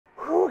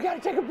we gotta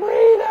take a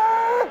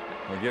breather.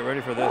 Well, get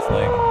ready for this,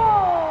 Link.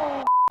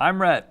 I'm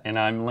Rhett. And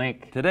I'm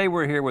Link. Today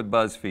we're here with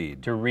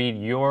BuzzFeed To read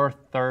your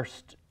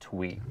thirst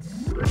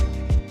tweets.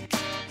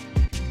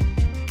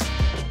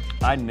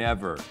 I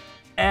never,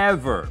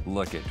 ever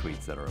look at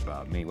tweets that are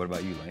about me. What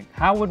about you, Link?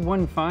 How would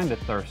one find a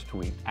thirst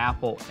tweet?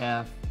 Apple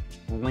F,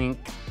 Link,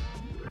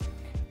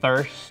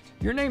 thirst.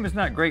 Your name is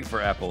not great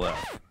for Apple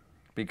F,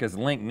 because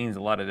Link means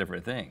a lot of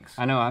different things.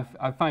 I know,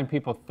 I find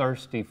people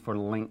thirsty for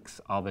links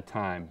all the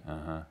time.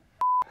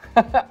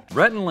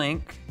 Rhett and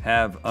Link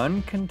have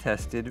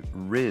uncontested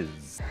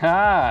Riz.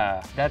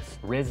 Ah, that's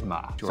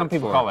Rizma. Some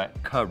people call it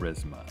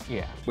charisma.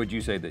 Yeah. Would you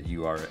say that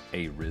you are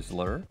a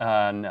Rizzler?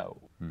 No.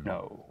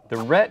 No. The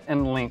Rhett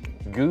and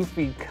Link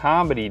goofy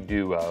comedy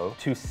duo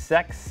to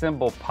sex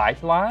symbol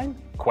pipeline?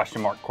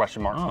 Question mark,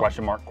 question mark,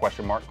 question mark,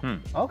 question mark.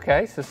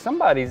 Okay, so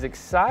somebody's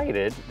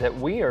excited that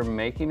we are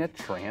making a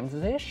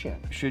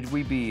transition. Should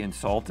we be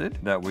insulted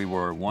that we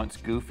were once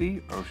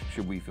goofy, or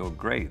should we feel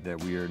great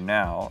that we are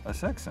now a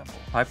sex symbol?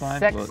 Pipeline?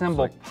 Sex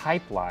symbol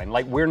pipeline,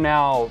 like we're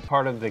now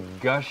part of the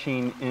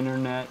gushing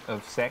internet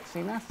of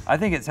sexiness? I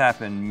think it's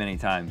happened many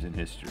times in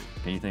history.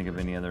 Can you think of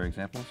any other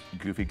examples?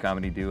 Goofy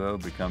comedy duo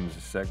becomes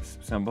a sex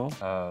symbol?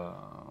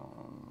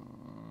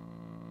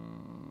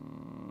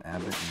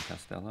 Abbott and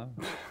Costello?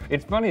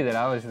 It's funny that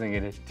I was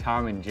thinking it's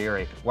Tom and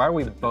Jerry. Why are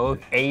we both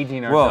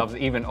aging ourselves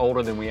even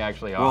older than we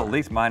actually are? Well, at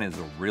least mine is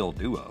a real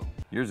duo.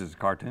 Yours is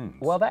cartoons.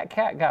 Well, that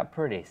cat got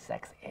pretty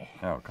sexy.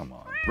 Oh, come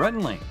on. Rhett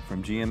and Link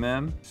from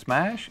GMM,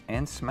 smash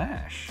and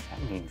smash.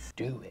 That means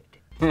do it.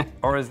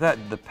 Or is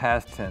that the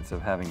past tense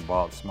of having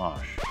bought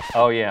Smosh?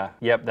 Oh yeah,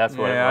 yep, that's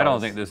what it was. Yeah, I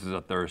don't think this is a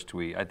thirst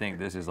tweet. I think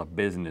this is a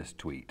business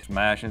tweet.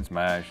 Smash and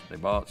smash, they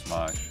bought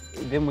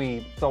Smosh. Then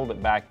we sold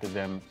it back to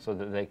them so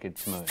that they could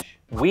smush.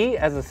 We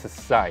as a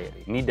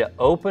society need to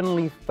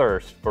openly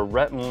thirst for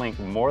Rhett and Link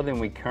more than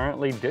we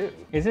currently do.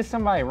 Is this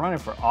somebody running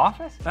for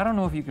office? I don't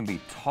know if you can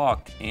be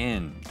talked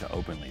into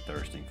openly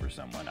thirsting for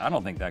someone. I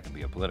don't think that can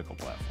be a political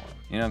platform.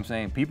 You know what I'm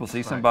saying? People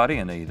see somebody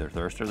and they either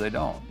thirst or they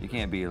don't. You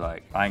can't be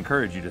like, I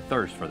encourage you to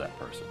thirst for that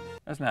person.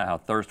 That's not how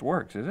thirst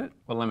works, is it?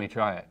 Well, let me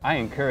try it. I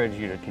encourage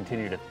you to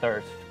continue to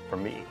thirst for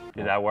me.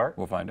 Did that work?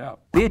 We'll find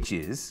out.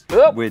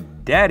 Bitches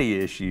with daddy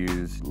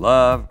issues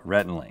love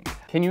Rhett and Link.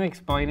 Can you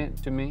explain it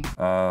to me?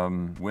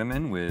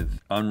 Women with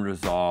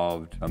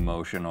unresolved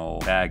emotional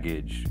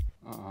baggage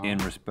in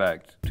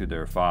respect to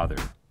their father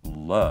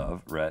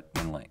love Rhett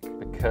and Link.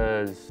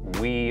 Because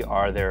we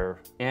are their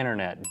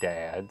internet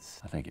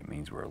dads. I think it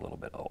means we're a little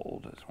bit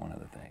old is one of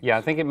the things. Yeah,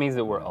 I think it means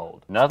that we're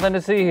old. Nothing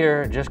to see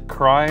here, just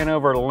crying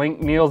over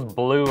Link Neal's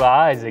blue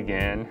eyes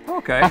again.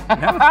 Okay,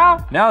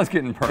 now it's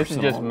getting personal. This is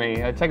just me.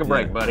 Take a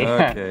break, buddy.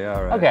 Okay,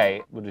 all right.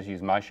 Okay, we'll just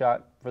use my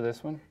shot for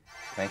this one.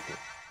 Thank you.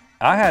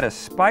 I had a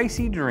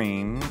spicy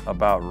dream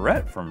about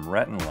Rhett from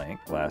Rhett and Link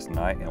last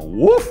night, and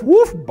woof,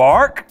 woof,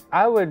 bark.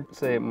 I would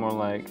say it more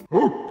like,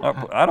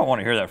 I don't want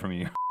to hear that from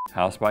you.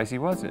 How spicy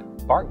was it?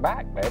 bark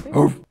back, baby.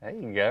 Oof. There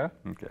you go.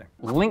 Okay.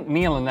 Link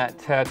Neal and that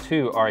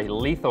tattoo are a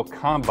lethal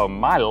combo.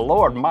 My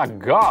Lord, my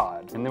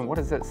God. And then what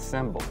is that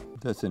symbol?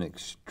 That's an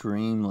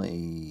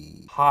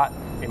extremely Hot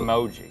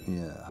emoji.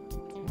 yeah.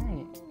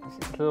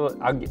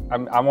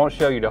 I won't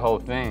show you the whole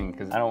thing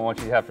because I don't want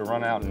you to have to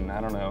run out and,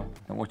 I don't know,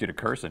 I don't want you to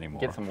curse anymore.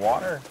 get some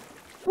water.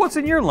 What's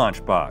in your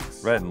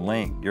lunchbox? Rhett and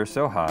Link, you're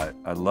so hot.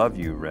 I love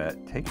you,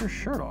 Rhett. Take your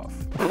shirt off.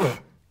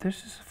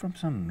 This is from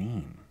some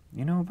meme.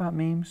 You know about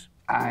memes?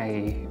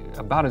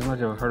 About as much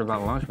as I've heard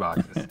about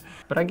lunchboxes.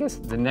 But I guess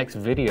the next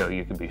video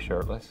you could be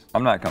shirtless.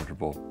 I'm not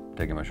comfortable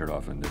taking my shirt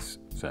off in this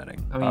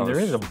setting. I mean, there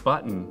is a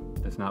button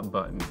that's not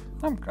buttoned.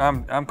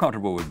 I'm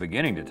comfortable with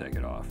beginning to take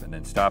it off and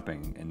then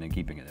stopping and then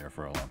keeping it there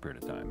for a long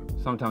period of time.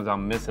 Sometimes I'll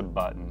miss a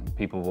button.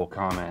 People will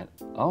comment,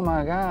 oh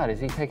my God, is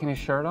he taking his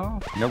shirt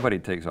off? Nobody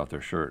takes off their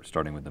shirt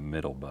starting with the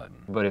middle button.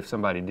 But if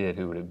somebody did,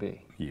 who would it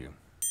be? You.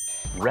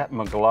 Rhett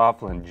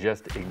McLaughlin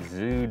just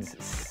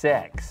exudes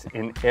sex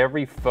in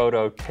every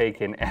photo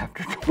taken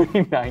after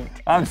 2019.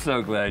 I'm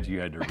so glad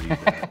you had to read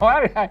that.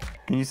 Why did I?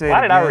 Can you say Why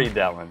it did I again? read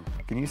that one?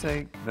 Can you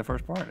say the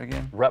first part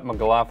again? Rhett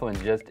McLaughlin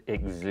just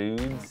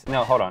exudes.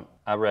 No, hold on.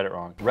 I read it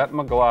wrong. Rhett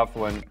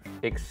McLaughlin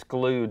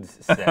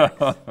excludes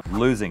sex.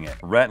 Losing it.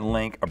 Rhett and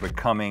Link are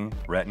becoming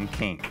Rhett and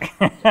Kink.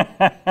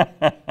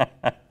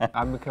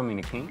 I'm becoming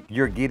a kink.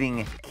 You're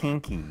getting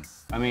kinky.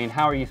 I mean,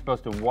 how are you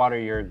supposed to water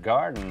your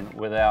garden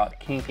without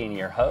kinking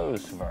your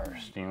hose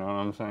first? You know what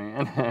I'm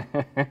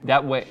saying?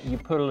 That way, you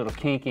put a little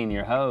kink in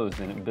your hose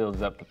and it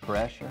builds up the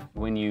pressure.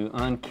 When you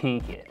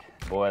unkink it,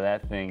 boy,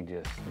 that thing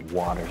just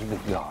waters the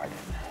garden.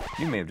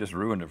 You may have just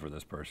ruined it for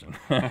this person.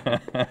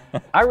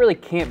 I really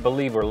can't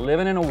believe we're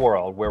living in a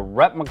world where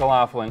Rhett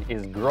McLaughlin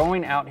is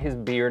growing out his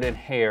beard and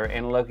hair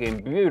and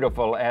looking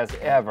beautiful as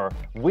ever.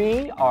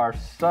 We are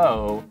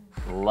so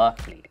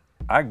lucky.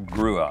 I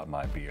grew out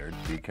my beard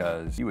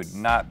because you would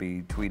not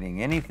be tweeting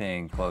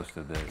anything close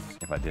to this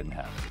if I didn't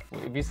have it.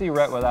 If you see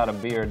Rhett without a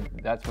beard,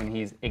 that's when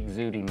he's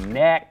exuding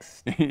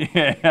next.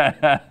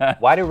 Yeah.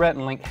 Why do Rhett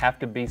and Link have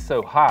to be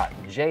so hot?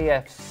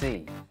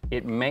 JFC.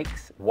 It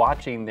makes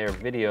watching their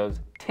videos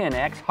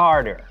 10x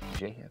harder.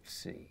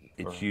 JFC.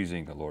 It's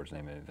using the Lord's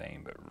name in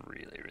vain, but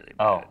really, really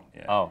Oh,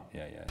 bad.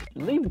 Yeah.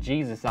 Leave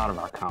Jesus out of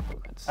our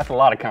compliments. That's a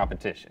lot of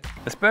competition.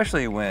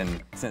 Especially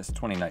when, since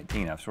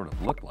 2019, I've sort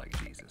of looked like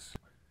Jesus.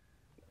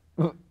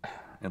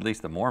 At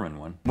least the Mormon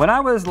one. When I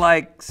was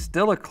like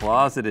still a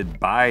closeted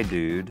bi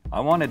dude,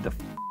 I wanted to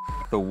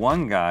the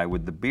one guy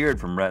with the beard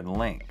from Rhett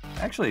Link.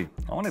 Actually,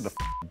 I wanted to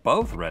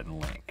both Rhett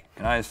and Link.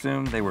 And I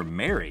assumed they were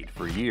married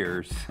for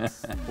years.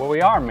 Well,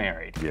 we are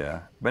married.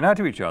 Yeah, but not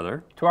to each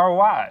other. To our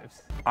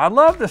wives. I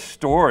love the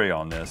story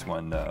on this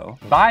one though.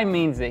 Bi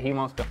means that he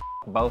wants to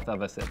both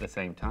of us at the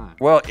same time.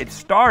 Well, it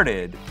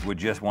started with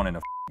just wanting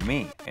to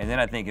me. And then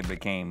I think it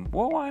became,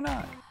 well, why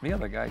not? The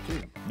other guy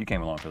too. You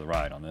came along for the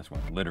ride on this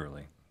one,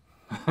 literally.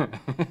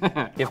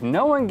 If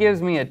no one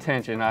gives me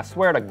attention, I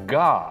swear to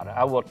God,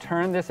 I will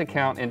turn this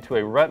account into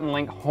a Rhett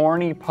Link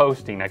horny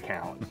posting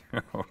account.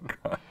 Oh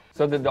God.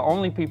 So that the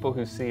only people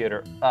who see it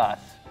are us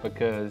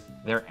because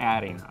they're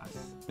adding us.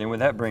 And would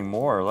that bring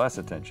more or less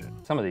attention?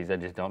 Some of these I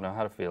just don't know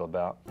how to feel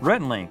about. Rhett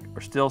and Link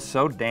are still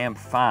so damn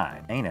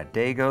fine. Ain't a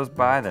day goes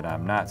by that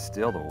I'm not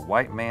still the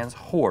white man's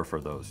whore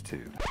for those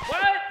two.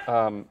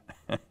 What?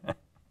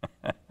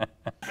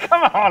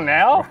 Come on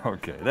now.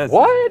 Okay, that's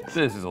What?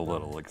 This is a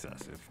little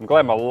excessive. I'm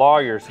glad my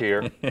lawyer's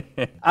here.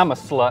 I'm a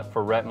slut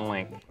for Rhett and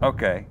Link.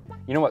 Okay.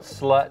 You know what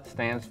slut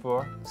stands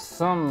for?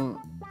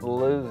 Some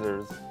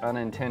losers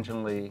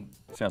unintentionally.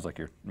 Sounds like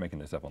you're making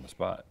this up on the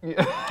spot.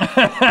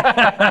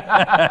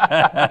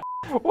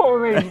 What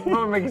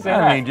would make you say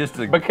that? I mean, just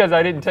to, because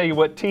I didn't tell you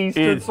what T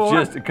stood it's for?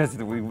 just because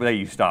the way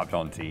you stopped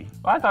on T.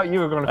 I thought you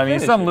were going to I mean,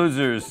 finish some it.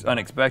 losers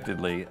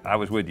unexpectedly. I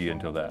was with you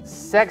until that.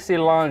 Sexy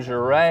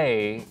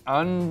lingerie,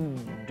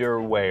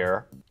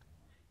 underwear.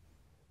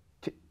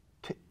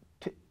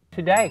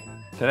 Today.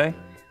 Today?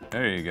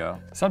 There you go.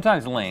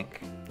 Sometimes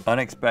Link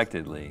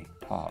unexpectedly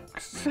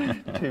talks.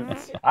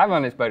 Toots. I've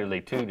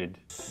unexpectedly tooted.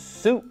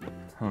 Soup.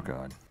 Oh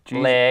God.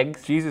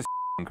 Legs. Jesus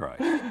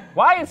Christ.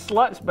 Why is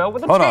slut spelled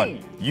with a Hold T?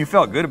 on. You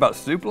felt good about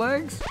soup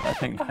legs? I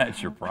think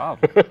that's your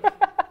problem.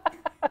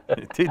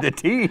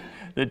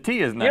 The T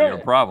is not your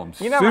problem.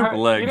 Soup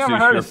legs is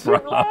your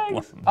problem.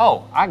 Legs?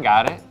 Oh, I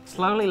got it.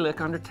 Slowly lick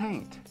under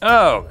taint.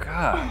 Oh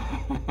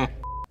God.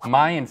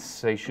 My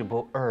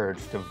insatiable urge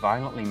to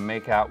violently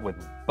make out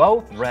with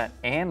both Rhett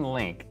and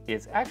Link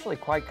is actually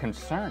quite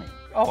concerning.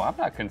 Oh, I'm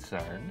not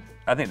concerned.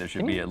 I think there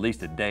should be at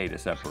least a day to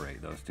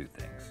separate those two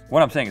things.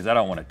 What I'm saying is I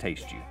don't want to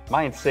taste you.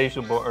 My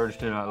insatiable urge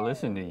to not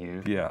listen to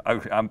you. Yeah,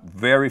 I'm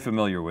very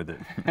familiar with it.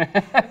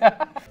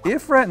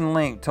 If Rhett and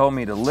Link told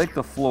me to lick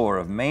the floor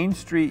of Main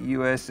Street,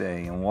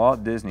 USA in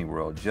Walt Disney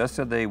World just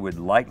so they would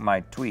like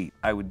my tweet,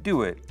 I would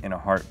do it in a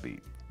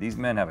heartbeat. These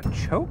men have a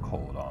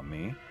chokehold on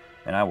me,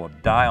 and I will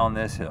die on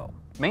this hill.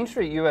 Main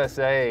Street,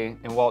 USA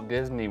in Walt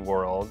Disney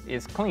World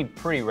is cleaned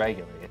pretty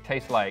regularly. It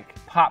tastes like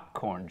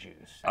popcorn juice.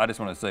 I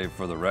just want to say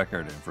for the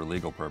record and for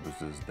legal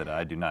purposes that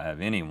I do not have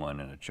anyone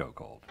in a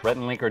chokehold. Rhett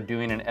and Link are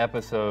doing an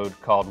episode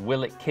called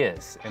Will It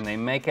Kiss, and they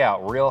make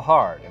out real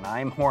hard, and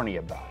I'm horny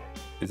about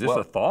it. Is this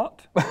a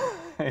thought?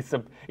 It's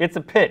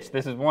a pitch.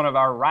 This is one of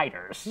our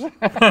writers.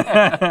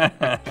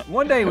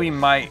 One day we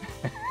might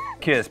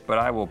kiss, but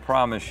I will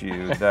promise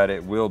you that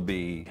it will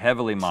be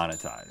heavily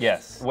monetized.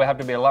 Yes, we'll have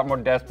to be a lot more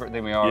desperate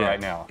than we are right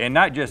now. And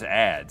not just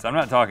ads. I'm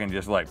not talking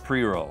just like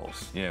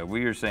pre-rolls. Yeah,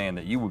 we are saying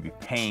that you will be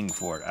paying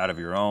for it out of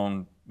your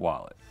own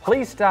wallet.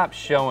 Please stop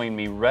showing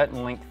me Rhett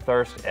and Link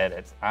thirst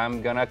edits.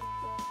 I'm gonna.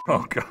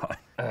 Oh God.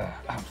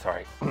 I'm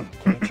sorry. Can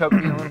you choke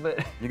me a little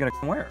bit? You're gonna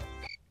where?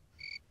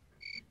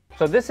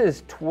 So this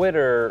is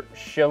Twitter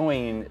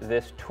showing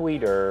this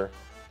tweeter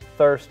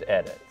thirst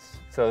edits.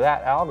 So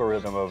that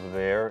algorithm over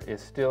there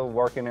is still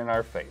working in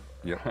our favor.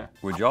 Yeah.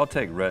 Would y'all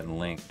take Rhett and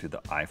Link to the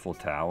Eiffel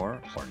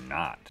Tower or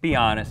not? Be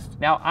honest.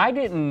 Now, I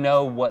didn't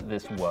know what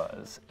this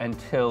was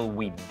until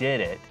we did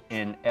it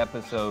in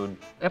episode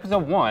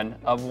 1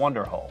 of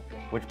Wonderhole,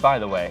 which, by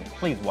the way,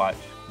 please watch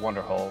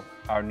Wonderhole,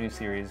 our new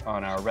series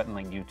on our Rhett and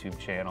Link YouTube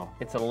channel.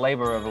 It's a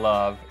labor of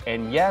love,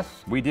 and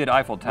yes, we did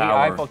Eiffel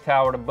Tower. We Eiffel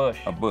Towered a bush.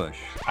 A bush.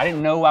 I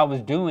didn't know I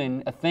was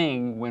doing a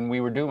thing when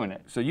we were doing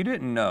it. So you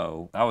didn't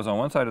know I was on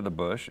one side of the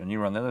bush and you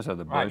were on the other side of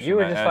the bush, right, you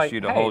were and just I asked like,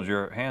 you to hey. hold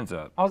your hands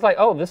up. I was like,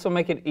 oh, this will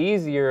make it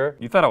easier.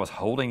 You thought I was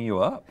holding you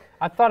up?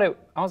 I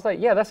was like,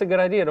 yeah, that's a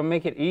good idea. It'll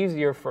make it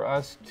easier for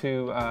us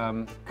to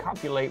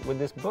copulate with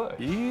this bush.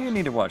 You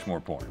need to watch more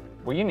porn.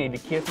 Well, you need to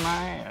kiss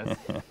my ass.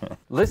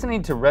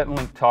 Listening to Rhett and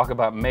Link talk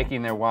about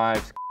making their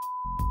wives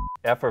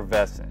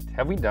effervescent.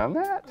 Have we done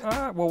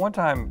that? Well, one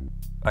time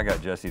I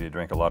got Jesse to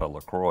drink a lot of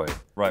LaCroix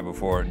right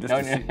before,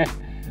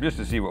 just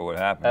to see what would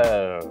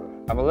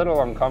happen. I'm a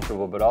little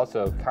uncomfortable, but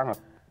also kind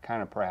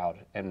of proud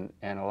and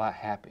a lot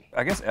happy.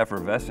 I guess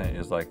effervescent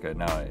is like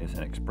now it's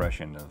an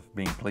expression of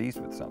being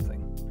pleased with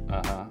something.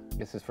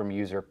 This is from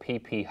user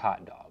PP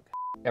Hot Dog.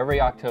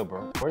 Every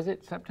October, or is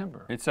it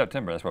September? It's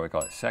September, that's why we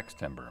call it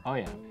Sextember. Oh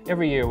yeah.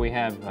 Every year we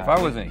have, if I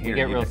wasn't here,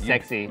 we get real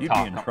sexy you'd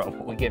talk. Be in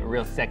trouble. We get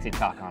real sexy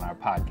talk on our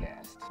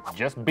podcast.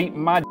 Just beat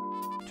my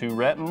to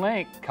Rhett and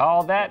Link.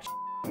 Call that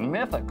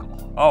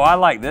mythical. Oh, I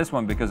like this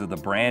one because of the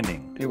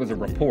branding. It was a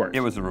report. It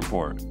was a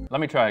report. Let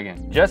me try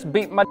again. Just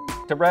beat my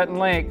to Rhett and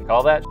Link.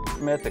 Call that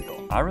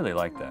mythical. I really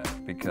like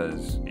that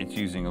because it's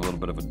using a little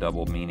bit of a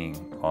double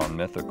meaning on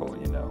mythical,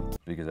 you know,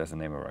 because that's the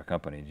name of our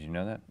company. Did you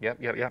know that?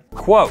 Yep.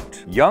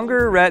 Quote,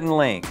 younger Rhett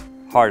Link,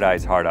 hard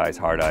eyes,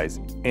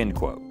 end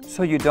quote.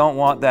 So you don't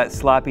want that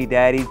sloppy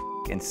daddy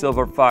and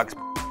silver fox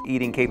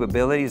eating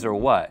capabilities or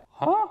what?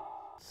 Huh?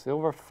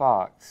 Silver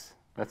fox.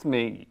 That's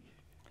me.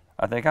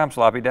 I think I'm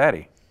sloppy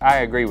daddy. I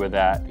agree with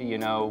that. You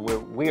know,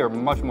 we are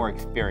much more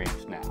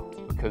experienced now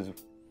because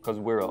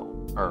we're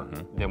older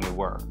than we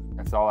were.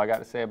 That's all I got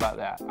to say about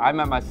that. I'm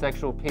at my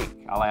sexual peak.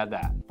 I'll add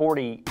that.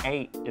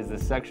 48 is the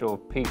sexual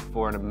peak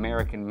for an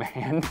American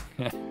man.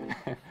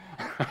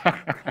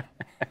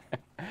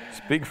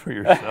 Speak for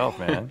yourself,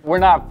 man. We're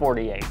not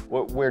 48.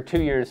 We're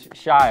 2 years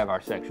shy of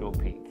our sexual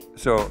peak.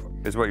 So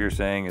is what you're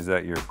saying is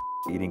that your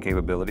eating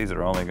capabilities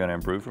are only going to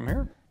improve from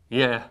here?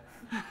 Yeah.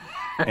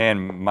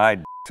 And my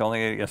it's only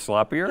going to get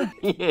sloppier?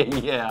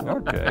 Yeah.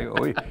 Okay,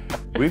 well,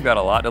 we've got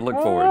a lot to look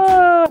forward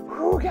to.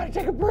 Gotta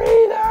take a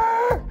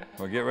breather.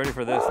 Well, get ready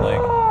for this,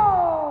 Link.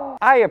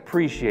 I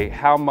appreciate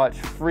how much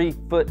free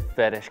foot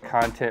fetish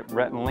content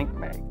Rhett and Link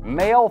make.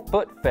 Male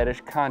foot fetish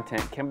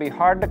content can be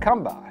hard to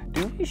come by.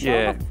 Do we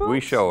show the foot?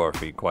 We show our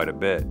feet quite a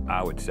bit,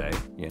 I would say.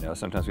 You know,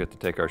 sometimes we have to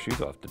take our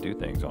shoes off to do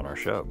things on our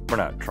show. We're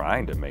not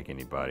trying to make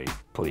anybody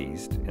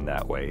pleased in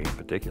that way in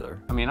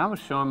particular. I mean, I was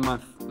showing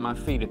my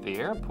feet at the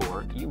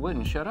airport. You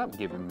wouldn't shut up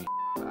giving me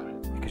about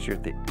it. Because you're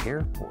at the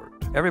airport.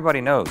 Everybody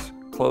knows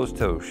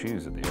closed-toe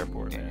shoes at the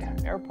airport,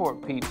 man.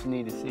 Airport peeps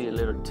need to see a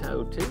little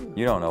toe, too.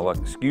 You don't know what,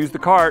 excuse the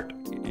cart.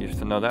 You used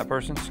to know that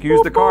person? Excuse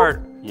the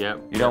cart.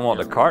 Yep. You don't want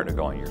the cart to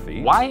go on your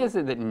feet. Why is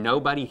it that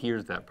nobody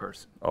hears that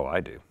person? Oh,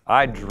 I do.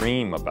 I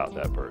dream about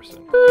that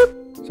person.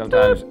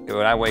 Sometimes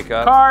when I wake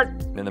up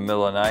in the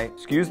middle of the night,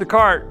 excuse the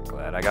cart.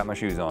 Glad I got my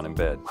shoes on in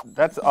bed.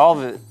 That's all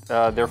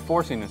that they're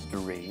forcing us to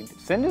read.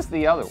 Send us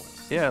the other ones.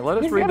 Yeah,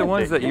 let us read the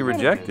ones that you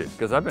rejected,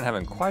 because I've been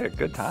having quite a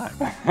good time.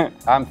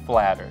 I'm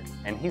flattered,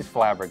 and he's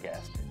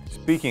flabbergasted.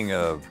 Speaking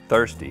of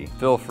thirsty,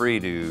 feel free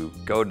to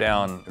go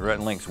down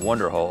Rhett Link's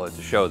Wonder Hole. It's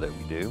a show that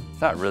we do.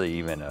 It's not really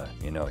even a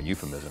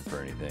euphemism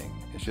for anything.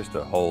 It's just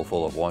a hole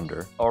full of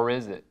wonder. Or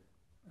is it?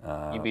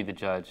 You be the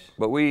judge.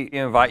 But we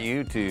invite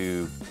you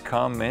to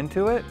come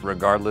into it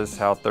regardless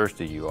how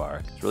thirsty you are.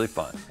 It's really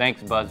fun.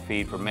 Thanks,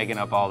 BuzzFeed, for making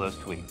up all those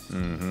tweets.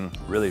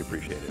 Really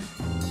appreciate it.